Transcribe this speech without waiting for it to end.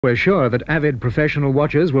We're sure that avid professional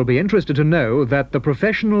watchers will be interested to know that the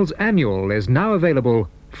Professional's Annual is now available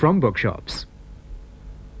from bookshops.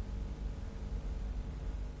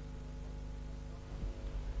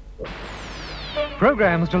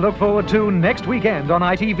 Programs to look forward to next weekend on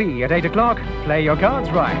ITV at 8 o'clock. Play your cards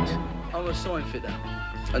right. I'm a sign fitter.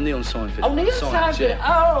 A neon sign fitter. Oh, neon sign fitter. Yeah.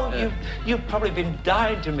 Oh, yeah. You've probably been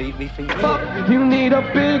dying to meet me for years. But you need a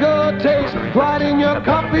bigger taste right in your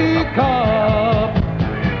coffee cup.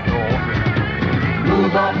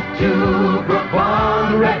 Move up to Brook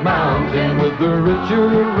Pond, Red Mountain, with the richer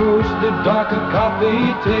roasted, darker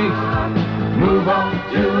coffee taste. Move up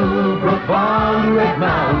to Brook Pond, Red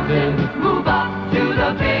Mountain. Move up to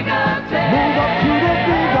the bigger taste. Move up to the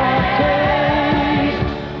bigger taste.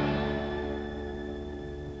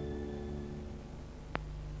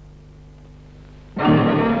 A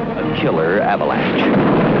killer avalanche,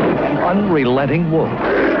 an unrelenting wolf,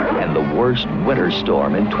 and the worst winter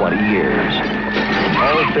storm in 20 years.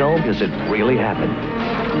 All filmed as it really happened.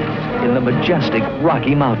 In the majestic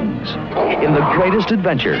Rocky Mountains. In the greatest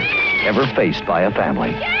adventure ever faced by a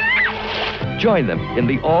family. Join them in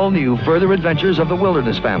the all-new Further Adventures of the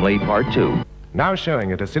Wilderness Family, Part 2. Now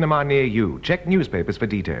showing at a cinema near you. Check newspapers for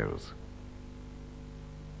details.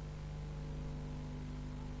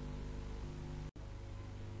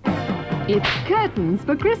 It's curtains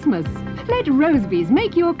for Christmas. Let Rosebees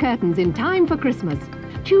make your curtains in time for Christmas.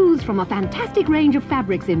 Choose from a fantastic range of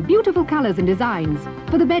fabrics in beautiful colours and designs.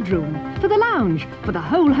 For the bedroom, for the lounge, for the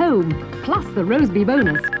whole home, plus the Rosebee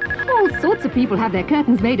bonus. All sorts of people have their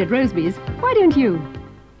curtains made at Rosebees. Why don't you?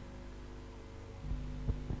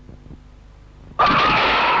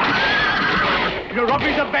 You're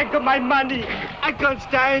robbing the bank of my money. I can't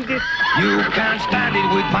stand it. You can't stand it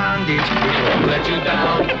with bandits. We won't let you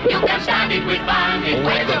down. You can stand it with bandits.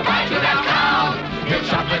 Wave goodbye to that clown. Your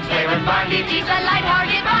chocolate flavored bandit. He's a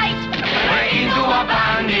light-hearted bite. Break into a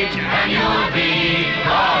bandit and you'll be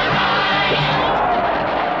alright.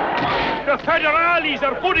 The federales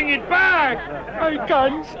are putting it back. I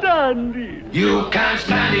can't stand it. You can't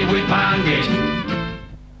stand it with bandits.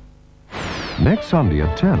 Next Sunday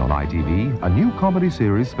at 10 on ITV, a new comedy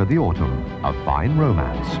series for the autumn, A Fine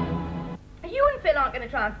Romance. You and Phil aren't going to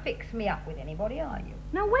try and fix me up with anybody, are you?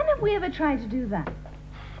 Now, when have we ever tried to do that?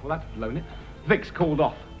 Well, that's blown it. Vic's called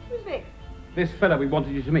off. Who's Vic? This fella we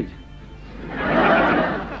wanted you to meet.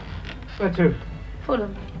 Where to?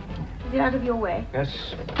 Fulham. Is it out of your way?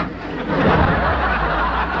 Yes.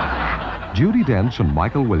 Judi Dench and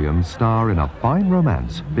Michael Williams star in A Fine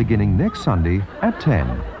Romance, beginning next Sunday at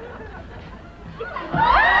 10. I'm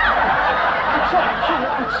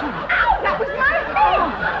sorry. Ow, that was my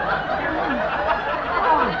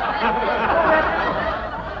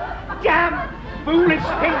face! Damn foolish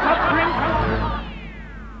stinker drinker!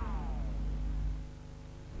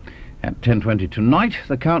 At 10:20 tonight,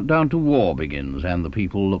 the countdown to war begins and the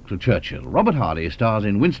people look to Churchill. Robert Hardy stars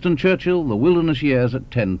in Winston Churchill, The Wilderness Years at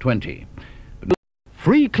 10:20.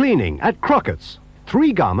 Free cleaning at Crockett's.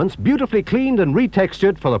 3 garments beautifully cleaned and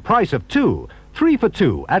retextured for the price of 2. 3 for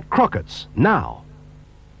 2 at Crockett's, now.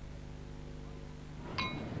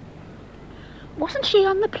 Wasn't she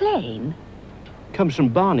on the plane? Comes from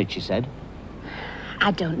Barnet, she said.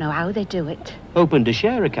 I don't know how they do it. Opened a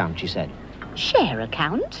share account, she said. Share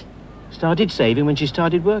account? Started saving when she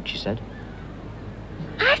started work, she said.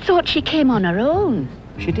 I thought she came on her own.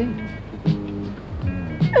 She did.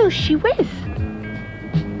 Who's she with?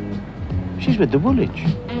 She's with the Woolwich.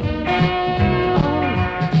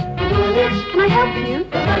 Can I help you?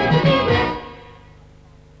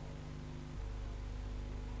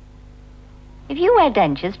 If you wear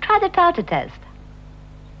dentures, try the tartar test.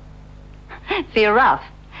 Feel rough?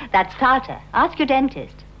 That's tartar. Ask your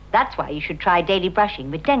dentist. That's why you should try daily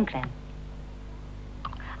brushing with Denclen.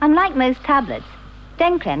 Unlike most tablets,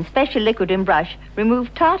 Denclen's special liquid and brush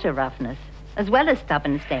remove tartar roughness, as well as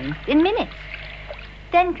stubborn stains, in minutes.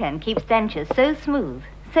 Denclen keeps dentures so smooth,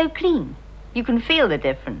 so clean, you can feel the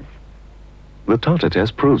difference. The tartar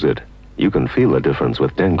test proves it. You can feel the difference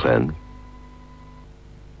with Denclen.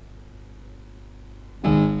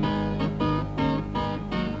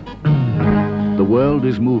 The world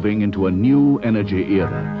is moving into a new energy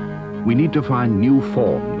era. We need to find new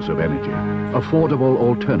forms of energy, affordable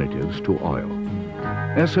alternatives to oil.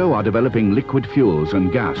 Esso are developing liquid fuels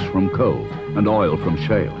and gas from coal and oil from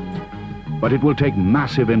shale. But it will take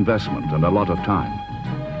massive investment and a lot of time.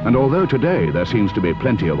 And although today there seems to be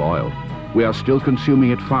plenty of oil, we are still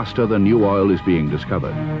consuming it faster than new oil is being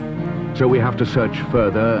discovered. So we have to search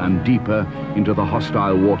further and deeper into the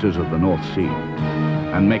hostile waters of the North Sea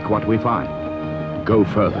and make what we find go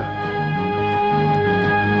further.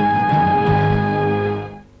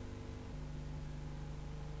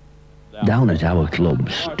 Down at our club,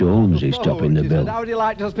 Stones is topping the bill. How would you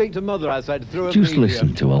like to speak to Mother? I said, through a Just medium.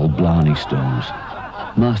 listen to old Blarney Stones.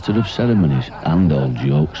 Master of ceremonies and all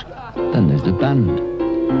jokes. Then there's the band.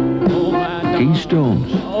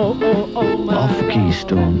 Keystones. Off-key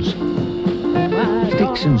stones.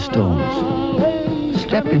 Sticks and stones.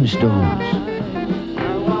 Stepping stones.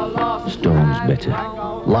 Stones bitter.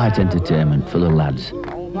 Light entertainment for the lads.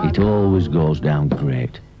 It always goes down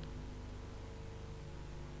great.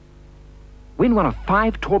 Win one of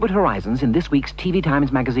 5 Torbit Horizons in this week's TV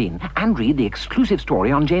Times magazine and read the exclusive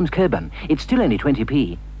story on James Coburn. It's still only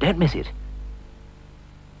 20p. Don't miss it.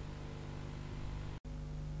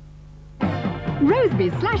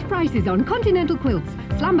 Rosebee's slash prices on Continental quilts.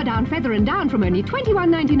 Slumber down, feather and down from only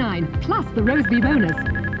 $21.99, plus the Rosebee bonus.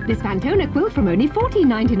 This Fantona quilt from only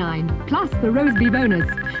 $14.99, plus the Rosebee bonus.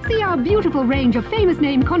 See our beautiful range of famous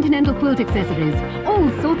name Continental quilt accessories.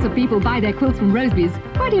 All sorts of people buy their quilts from Rosebee's.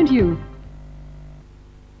 Why don't you?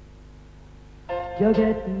 You're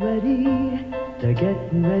getting ready, they're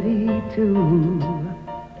getting ready too.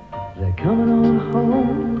 They're coming on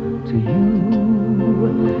home to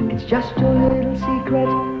you. It's just your little secret,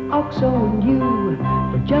 Oxo and you.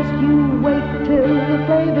 But just you wait till the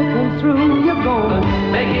flavor comes through. You're going to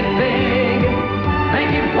make it big,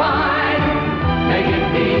 make it wide, make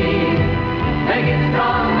it deep, make it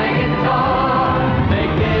strong, make it tall,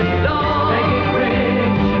 make it long, make it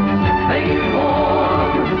rich, make it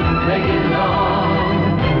warm, make it long.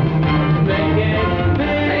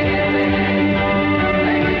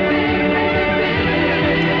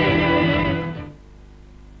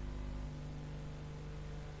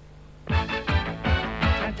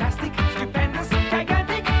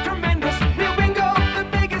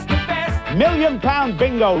 £1,000,000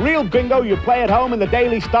 bingo, real bingo you play at home in the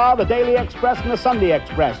Daily Star, the Daily Express and the Sunday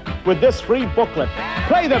Express with this free booklet.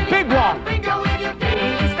 Play the big one! Bingo in your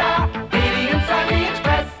Daily Star, Daily and Sunday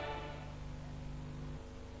Express.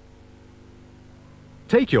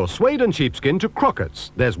 Take your suede and sheepskin to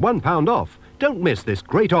Crockett's. There's £1 off. Don't miss this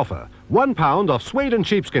great offer. £1 off suede and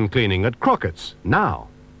sheepskin cleaning at Crockett's. Now.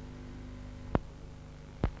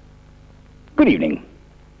 Good evening.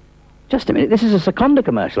 Just a minute, this is a Seconda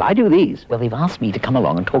commercial. I do these. Well, they've asked me to come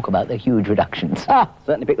along and talk about their huge reductions. Ah,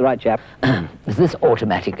 certainly picked the right chap. There's this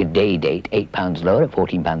automatic day date, £8 lower at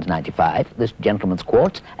 £14.95. This gentleman's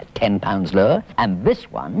quartz at £10 lower. And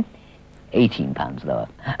this one, £18 lower.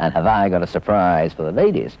 And have I got a surprise for the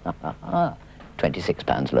ladies?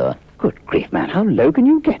 £26 lower. Good grief, man, how low can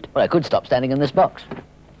you get? Well, I could stop standing in this box.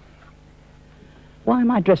 Why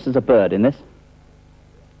am I dressed as a bird in this?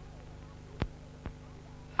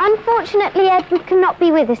 Unfortunately, Edward cannot be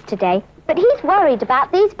with us today, but he's worried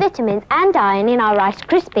about these vitamins and iron in our Rice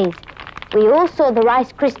Krispies. We all saw the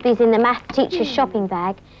Rice Krispies in the math teacher's shopping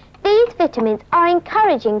bag. These vitamins are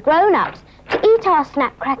encouraging grown-ups to eat our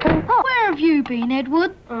snap, crackle and pop. Where have you been,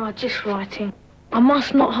 Edward? Oh, just writing. I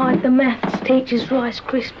must not hide the maths teacher's Rice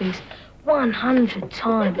Krispies 100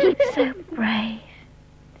 times. He's so brave,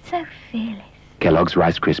 so fearless. Kellogg's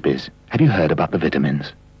Rice Krispies. Have you heard about the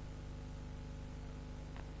vitamins?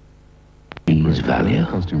 Cheese value.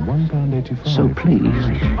 So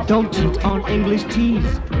please. Don't cheat on English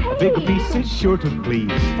teas. A bigger piece is sure to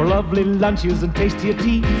please. For lovely lunches and tastier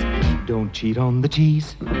teas. Don't cheat on the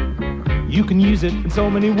cheese. You can use it in so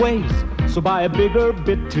many ways. So buy a bigger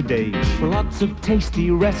bit today. For lots of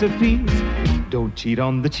tasty recipes. Don't cheat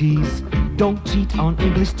on the cheese. Don't cheat on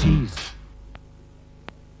English cheese.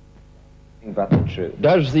 But the truth.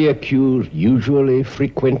 Does the accused usually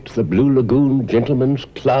frequent the Blue Lagoon Gentlemen's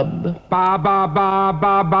Club? Bar, bar, bar,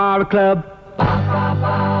 bar, bar club. Bar, bar,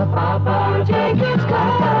 bar, bar, bar, Jacob's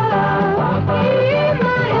Club. In my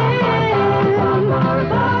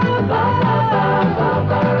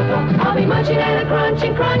hand. I'll be munching and a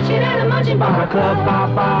crunching, crunching and a munching. Bar club, bar,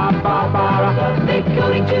 bar, bar, bar. They're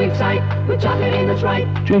going to excite with chocolate in that's right.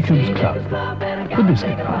 Jacob's Club. The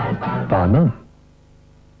biscuit bar. By Mum.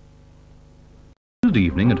 Tuesday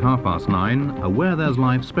evening at 9:30, a Where There's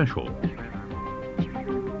Life special.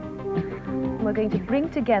 We're going to bring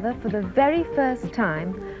together for the very first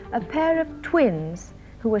time a pair of twins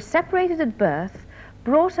who were separated at birth,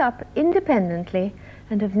 brought up independently,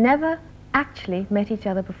 and have never actually met each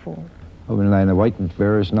other before. I've been laying awake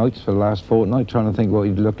various nights for the last fortnight trying to think what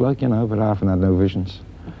he'd look like, you know, but I haven't had no visions.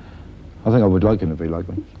 I think I would like him to be like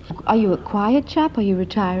me. Are you a quiet chap? Are you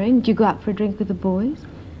retiring? Do you go out for a drink with the boys?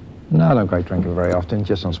 No, I don't go drinking very often,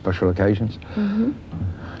 just on special occasions. Mm-hmm.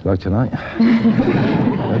 Like tonight.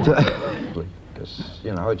 Because,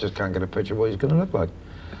 you know, I just can't get a picture of what he's going to look like.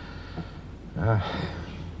 I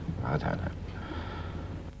don't know.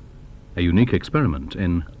 A unique experiment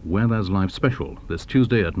in Where There's Life Special this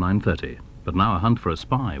Tuesday at 9:30. But now a hunt for a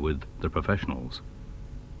spy with the professionals.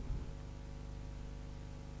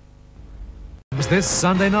 This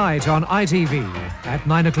Sunday night on ITV at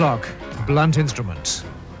 9 o'clock, Blunt Instrument.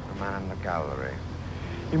 The man in the gallery.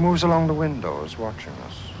 He moves along the windows, watching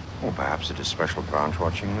us. Or perhaps it is special branch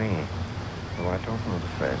watching me. Though I don't know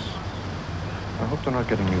the face. I hope they're not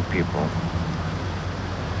getting new people.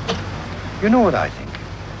 You know what I think?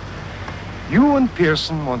 You and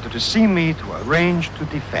Pearson wanted to see me to arrange to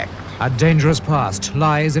defect. A dangerous past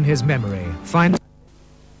lies in his memory. Find...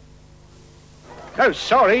 Oh,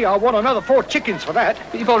 sorry, I want another 4 chickens for that.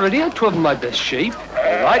 But you've already had 12 of my best sheep.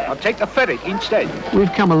 All right, I'll take the ferret instead.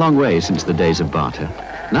 We've come a long way since the days of barter.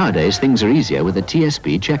 Nowadays, things are easier with a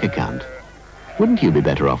TSB check account. Wouldn't you be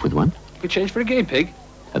better off with one? You change for a guinea pig?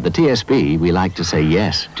 At the TSB, we like to say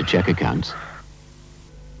yes to check accounts.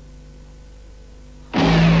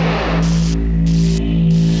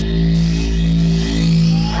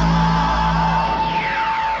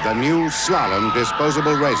 The new Slalom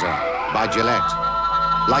Disposable Razor by Gillette.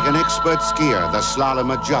 Like an expert skier, the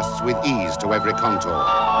Slalom adjusts with ease to every contour.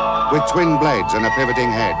 With twin blades and a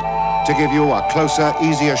pivoting head to give you a closer,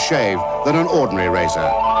 easier shave than an ordinary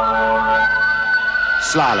razor.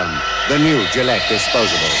 Slalom, the new Gillette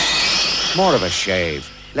Disposable. More of a shave,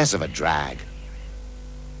 less of a drag.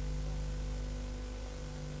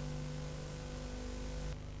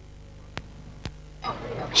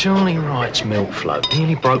 Charlie Wright's milk float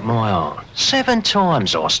nearly broke my heart. 7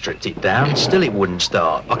 times I stripped it down, still it wouldn't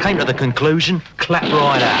start. I came to the conclusion, clap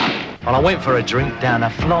right out. And I went for a drink down a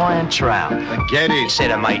Flying Trout. And get it, said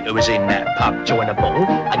a mate who was in that pub. Join the bottle,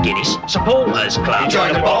 a Guinness Supporters Club.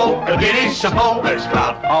 Join the bottle, a Guinness Supporters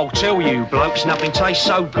Club. I'll tell you, blokes, nothing tastes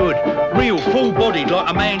so good. Real full-bodied like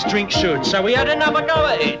a man's drink should. So we had another go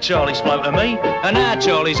at it, Charlie's float and me. And now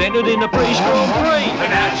Charlie's entered in the British Grand Prix. And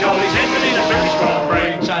now Charlie's entered in the British Grand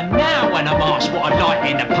Prix. So now when I'm asked what I like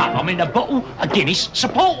in the pub, I'm in the bottle, a Guinness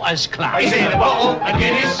Supporters Club. He's in the bottle, a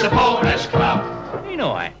Guinness Supporters Club. You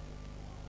know it.